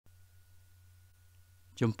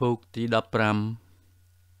Chum puk tí đập pram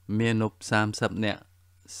miền nộp sam sập nẹ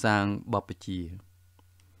sang bọc chia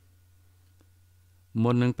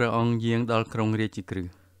một nâng pra ong giếng đo krong riết chỉ cử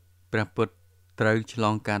pra put trời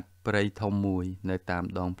chlong cát prey thông mùi nơi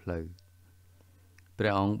tam đong pleu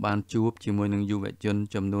pra ong ban chup chỉ mùi nâng du vệ chun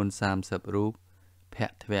chấm nuôn sam sập rúp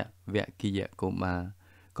pẹt vẹ vẹ kỳ dẹ cô ma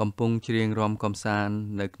កំពុងច្រៀងរាំកំសាន្ត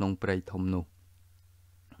នៅក្នុងព្រៃធំនោះ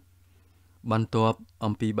បន្ទាប់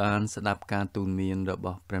អំពីបានស្ដាប់ការទូន្មានរប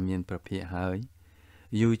ស់ព្រះមានព្រះភិក្ខហើយ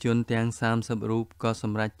យុវជនទាំង30រូបក៏ស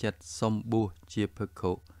ម្រេចចិត្តសុំបួសជាភិក្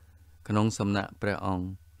ខុក្នុងសំណាក់ព្រះអង្គ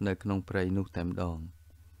នៅក្នុងព្រៃនោះតែម្ដង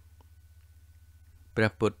ព្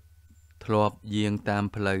រះពុទ្ធធ្លាប់យាងតាម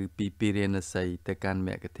ផ្លូវពីពារាណសីទៅកាន់ម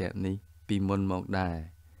គ្គធៈនេះពីមុនមកដែរ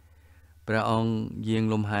ព្រះអង្គយាង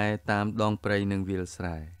លំហែតាមដងព្រៃនិងវាលស្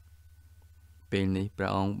រែពេលនេះព្រះ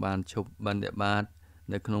អង្គបានឈប់បណ្ឌបាត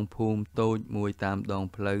នៅក្នុងភូមិតូចមួយតាមដង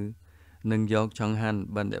ផ្លូវនិងយកចង្ហាន់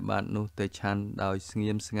បណ្ឌបាតនោះទៅឆាន់ដោយស្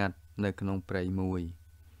ងៀមស្ងាត់នៅក្នុងព្រៃមួយ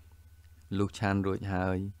លុះឆាន់រួចហើ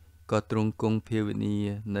យក៏ទ្រង់គង់ភាវនា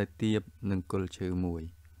នៅទៀបនឹងគល់ឈើមួយ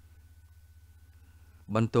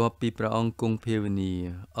បន្ទាប់ពីព្រះអង្គគង់ភាវនា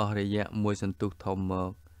អស់រយៈមួយសន្ទុះធំម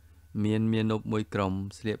កមានមាណពមួយក្រុម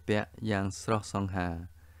ស្លៀកពាក់យ៉ាងស្រស់សង្ហា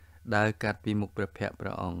ដើរកាត់ពីមុខព្រះភ័ក្ត្រព្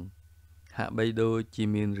រះអង្គហាក់បីដូចជា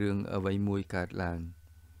មានរឿងអ្វីមួយកើតឡើង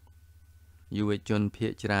យុវជនភា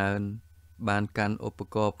គច្រើនបានកាន់ឧប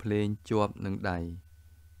ករណ៍ភ្លេងជាប់នឹងដៃ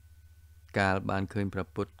កាលបានឃើញព្រះ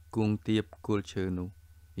ពុទ្ធគង់ទៀបគល់ឈើនោះ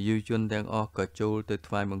យុវជនទាំងអស់ក៏ចូលទៅ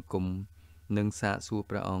ថ្វាយបង្គំនិងសាកសួរ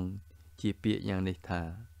ព្រះអង្គជាពាក្យយ៉ាងនេះថា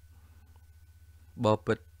ប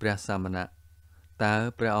បិទ្ធព្រះសមណៈតើ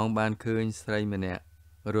ព្រះអង្គបានឃើញស្រីម្នាក់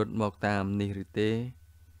រត់មកតាមនេះឬទេ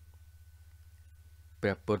ព្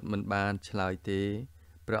រះពុទ្ធមិនបានឆ្លើយទេ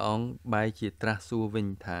ព្រះអង្គបែរជាត្រាស់សួរវិញ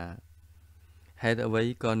ថាហេតុអ្វី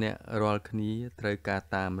ក៏អ្នករាល់គ្នាត្រូវការ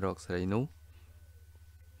តាមរកស្រីនោះ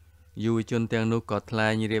យុវជនទាំងនោះក៏ថ្លែ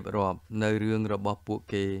ងរៀបរាប់នៅរឿងរបស់ពួក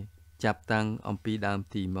គេចាប់តាំងអំពីដើម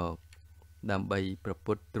ទីមកដើម្បីប្រ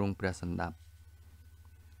ពុតទ្រង់ព្រះសណ្ដាប់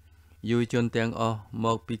យុវជនទាំងអស់ម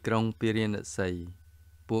កពីក្រុងពារាណសី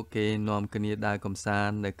ពួកគេនាំគ្នាដើរកំសា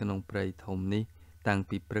ន្តនៅក្នុងព្រៃធំនេះតាំង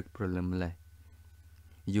ពីព្រឹកព្រលឹមម្លេះ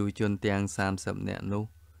យុវជនទាំង30នាក់នោះ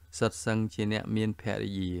សុទ្ធសឹងជាអ្នកមានភ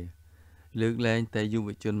រិយាលើកលែងតែយុវ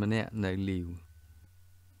ជនម្នាក់នៅលីវ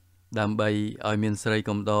ដើម្បីឲ្យមានស្រី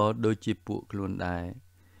កំដរដូចជាពួកខ្លួនដែរ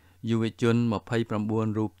យុវជន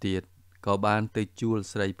29រូបទៀតក៏បានទៅជួល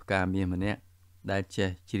ស្រីផ្កាមាសម្នាក់ដែលចេះ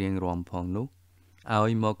ច្រៀងរាំផងនោះឲ្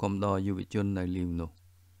យមកកំដរយុវជននៅលីវនោះ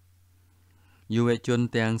យុវជន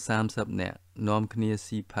ទាំង30នាក់នាំគ្នា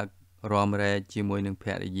ស៊ីផឹករាំរែកជាមួយនឹងភ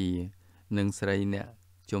រិយានិងស្រីអ្នក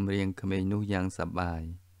ចម្រៀងក្មេងនោះយ៉ាងសប្បាយ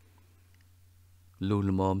លុះ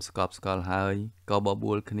ល្មមស្កប់ស្កល់ហើយក៏ប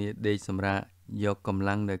បួលគ្នាដេកសម្រាកយកកម្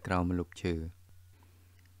លាំងនៅក្រោមម្លប់ឈើ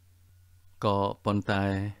ក៏ប៉ុន្តែ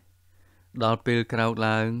ដល់ពេលក្រោក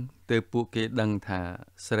ឡើងទើបពួកគេដឹងថា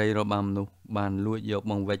ស្រីរបាំនោះបានលួចយក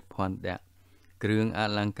បង្វិចភ័ណ្ឌដាក់គ្រឿងអ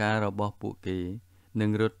លង្ការរបស់ពួកគេនិង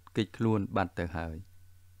រត់គេចខ្លួនបាត់ទៅហើយ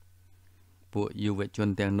ពួកយុវជន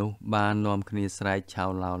ទាំងនោះបាននាំគ្នាស្រែកឆោ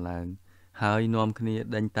ឡោឡើងហើយនាំគ្នា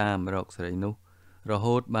ដេញតាមរកស្រីនោះរ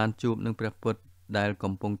ហូតបានជួបនឹងព្រះពុទ្ធដែល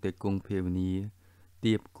កំពុងតែគង់ភាវនា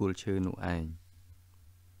ទៀបគល់ឈើនោះឯង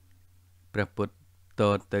ព្រះពុទ្ធត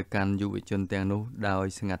តទៅកាន់យុវជនទាំងនោះដោយ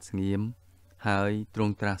ស្ងាត់ស្ងៀមហើយទ្រ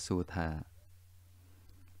ង់ត្រាស់សួរថា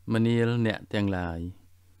មនាលអ្នកទាំងឡាយ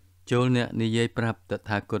ចូលអ្នកនិយាយប្រាប់ត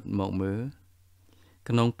ថាគតមកមើល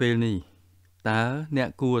ក្នុងពេលនេះតើអ្នក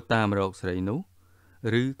គួរតាមរកស្រីនោះ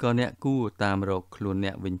ឬក៏អ្នកគួរតាមរកខ្លួនអ្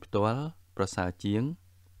នកវិញផ្ទាល់ប្រសើរជាង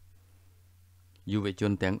យុវជ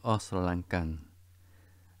នទាំងអស់ស្រឡាំងកាំង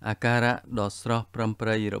អាការៈដ៏ស្រស់ប្រំប្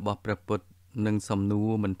រៃរបស់ព្រះពុទ្ធនិងសំណួរ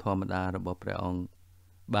មិនធម្មតារបស់ព្រះអង្គ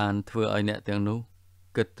បានធ្វើឲ្យអ្នកទាំងនោះ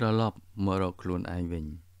គិតត្រឡប់មករកខ្លួនឯងវិញ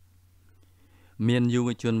មានយុវ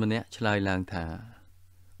ជនម្នាក់ឆ្លើយឡើងថា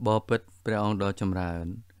បបិទ្ធព្រះអង្គដ៏ចម្រើន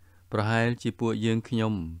ប្រហែលជាពួកយើងខ្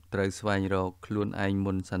ញុំត្រូវស្វែងរកខ្លួនឯង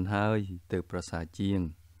មុនសិនហើយទើបប្រសើរជាង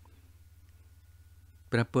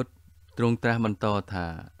ព្រះពុទ្ធទ្រង់ត្រាស់បន្តថា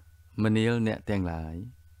មនាលអ្នកទាំងឡាយ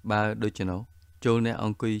បើដូច្នោះចូលអ្នកអ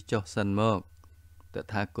ង្គុយចុះសិនមកត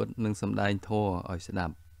ថាគតនឹងសម្ដែងធម៌ឲ្យស្ដា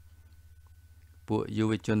ប់ពួកយុ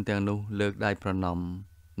វជនទាំងនោះលើកដៃប្រណម្យ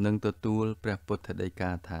និងទទួលព្រះពុទ្ធដី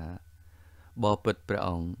កាថាបបិទ្ធព្រះអ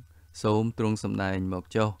ង្គសូមទ្រង់សម្ដែងមក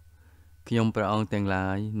ចុះខ្ញុំព្រះអង្គទាំងឡា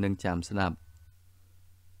យនឹងចាំស្ដាប់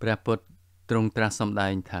ព្រះពុទ្ធទ្រង់ត្រាស់សម្ដែ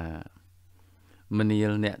ងថាមនា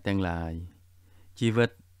លអ្នកទាំងឡាយជីវិត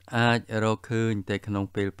អាចរកឃើញតែក្នុង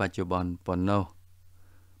ពេលបច្ចុប្បន្នប៉ុណ្ណោះ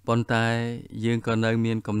ប៉ុន្តែយើងក៏នៅ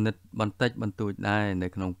មានគំនិតបន្តិចបន្តួចដែរនៅ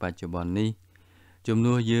ក្នុងបច្ចុប្បន្ននេះ ជំ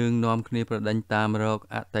នួសយើងនាំគ្នាប្រដេញតាមរក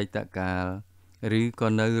អតីតកាលឬក៏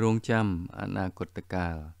នៅរងចាំអនាគតកា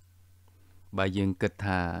លបើយើងគិត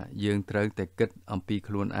ថាយើងត្រូវតែគិតអំពី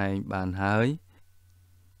ខ្លួនឯងបានហើយ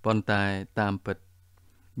ប៉ុន្តែតាមពិត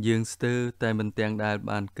យើងស្ទើរតែមិនទាំងដែល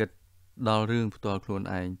បានគិតដល់រឿងផ្ទាល់ខ្លួន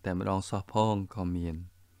ឯងតែម្ដងសោះផងក៏មាន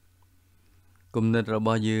គំនិតរប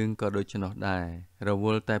ស់យើងក៏ដូច្នោះដែររវ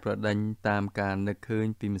ល់តែប្រដេញតាមការនឹកឃើញ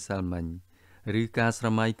ពីម្សិលមិញឬការស្រ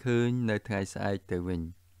មៃឃើញនៅថ្ងៃស្អែកទៅវិញ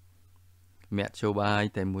មគ្គយោបាយ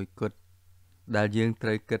តែមួយគត់ដែលយើងត្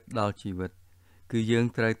រូវគិតដល់ជីវិតគឺយើង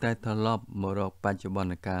ត្រូវតែត្រឡប់មករកបច្ចុប្ប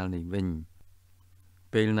ន្នកាលនេះវិញ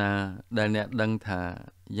ពេលណាដែលអ្នកដឹងថា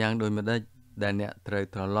យ៉ាងដូចម្ដេចដែលអ្នកត្រូវ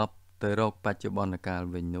ត្រឡប់ទៅរកបច្ចុប្បន្នកាល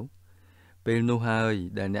វិញនោះពេលនោះហើយ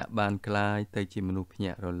ដែលអ្នកបានក្លាយទៅជាមនុស្សភ្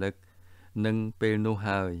ញាក់រលឹកនិងពេលនោះ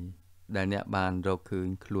ហើយដែលអ្នកបានរកឃើញ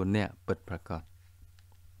ខ្លួនអ្នកពិតប្រាកដ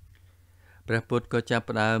ព្រះពុទ្ធក៏ចាប់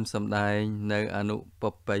ផ្ដើមសម្ដែងនៅអនុប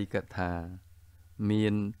ព្វកថាមា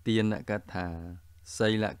នទានកថាសី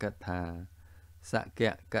លកថាសក្យ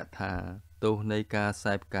កថាទោសនៃការ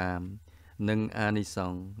សេពកាមនិងអានិស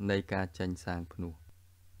ង្សនៃការចាញ់សាងភ្នោះ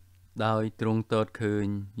ដោយទ្រង់ទតឃើញ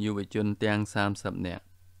យុវជនទាំង30នាក់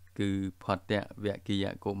គឺផត្តវគិយ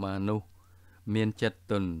កុមារនោះមានចិត្ត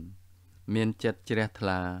ទន់មានចិត្តជ្រះថ្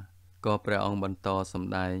លាក៏ព្រះអង្គបន្តសម្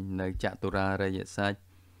ដែងនៅចតុរារិយសច្ច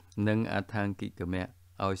និងអថាង្គិកមៈ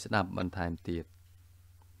ឲ្យស្ដាប់បន្ថែមទៀត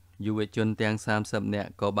យុវជនទាំង30នាក់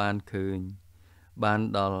ក៏បានឃើញបាន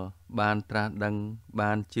ដល់បានត្រាស់ដឹង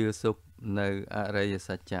បានជឿសុខនៅអរិយស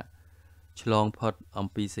ច្ចៈឆ្លងផុតអំ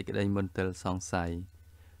ពីសេចក្តីមន្ទិលសង្ស័យ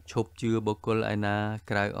ឈប់ជឿបុគ្គលឯណា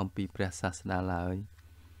ក្រៅអំពីព្រះសាស្តាឡើយ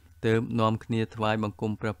ទើបនាំគ្នាថ្វាយបង្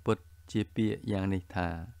គំព្រះពុទ្ធជាពាក្យយ៉ាងនេះថា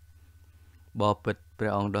បបិទ្ធព្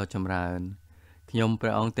រះអង្គដ៏ចម្រើនខ្ញុំព្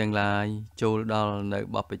រះអង្គទាំងឡាយចូលដល់នៅ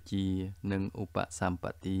បព្វជិនិងឧបសម្ប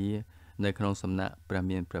ទានៅក្នុងសំណាក់ព្រះ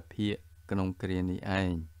មានព្រះភិក្ខក្នុងគ្រានេះឯ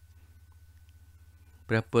ង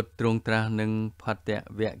ព្រះពុទ្ធទ្រង់ត្រាស់នឹងផត្ត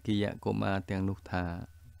វគិយកុមារទាំងនោះថា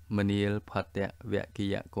មនាលផត្តវគិ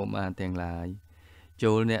យកុមារទាំងឡាយ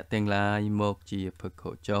ចូលអ្នកទាំងឡាយមកជាភិក្ខុ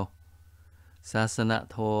ចុះសាសន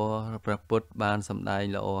ធម៌ព្រះពុទ្ធបានសម្ដែង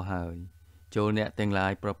ល្អហើយចូលអ្នកទាំងឡា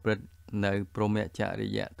យប្រព្រឹត្តនៅព្រហ្មចរិ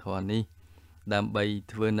យធម៌នេះដើម្បី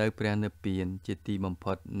ធ្វើនៅព្រះនិព្វានជាទីបំ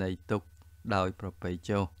ផុតនៃទុក្ខដោយប្រពៃ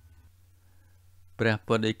ចុះព្រះ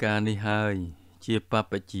ពុទ្ធដីកានេះហើយជាប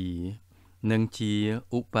ព្វជិនិងជា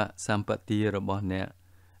ឧបសម្បទារបស់អ្នក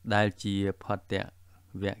ដែលជាផត្ត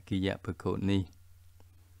វគិយភិក្ខុនេះ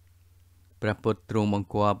ព្រះពុទ្ធទ្រង់បង្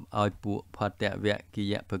គាប់ឲ្យពួកផត្តវគិ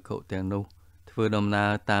យភិក្ខុទាំងនោះធ្វើដំណើរ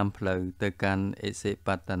តាមផ្លូវទៅកាន់អិសិប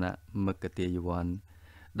តនមគ្គទាយវ័ន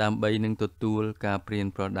ដើម្បីនឹងទទួលការព្រាន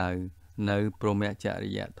ប្រដៅនៅព្រហ្មច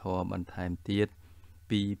រិយធម៌បន្ថែមទៀត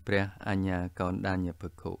ពីព្រះអញ្ញាកោណ្ដញ្ញភិ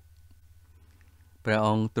ក្ខុព្រះអ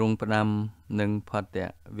ង្គទ្រង់ផ្ដាំនឹងផត្ត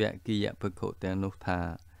វគិយភិក្ខុទាំងនោះថា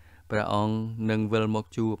ព្រះអង្គនឹងវិលមក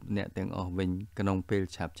ជួបអ្នកទាំងអស់វិញក្នុងពេល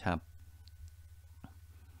ឆាប់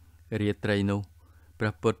រាត្រីនោះព្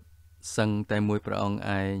រះពុទ្ធសឹងតែមួយព្រះអង្គ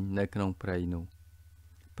ឯងនៅក្នុងព្រៃនោះ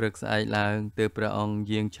ព្រឹកស្អែកឡើងទើបព្រះអង្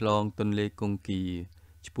គយាងឆ្លងទន្លេគង្គី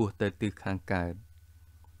ឆ្ពោះទៅទិសខាងកើត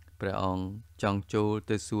ព្រះអង្គចង់ចូល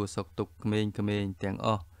ទៅសួរសុខទុក្ខក្មេងៗទាំងអ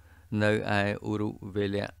ស់នៅឯឧរុវេ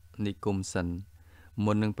លនិគមសិន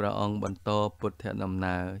មុននឹងព្រះអង្គបន្តពុទ្ធដំ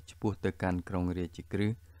ណើរឆ្ពោះទៅកាន់ក្រុងរាជក្រឹ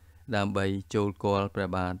សដើម្បីចូលគាល់ព្រះ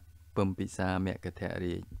បាទពិមពិសាមគធ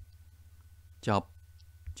រាជចប់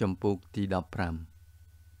ចំពុកទី15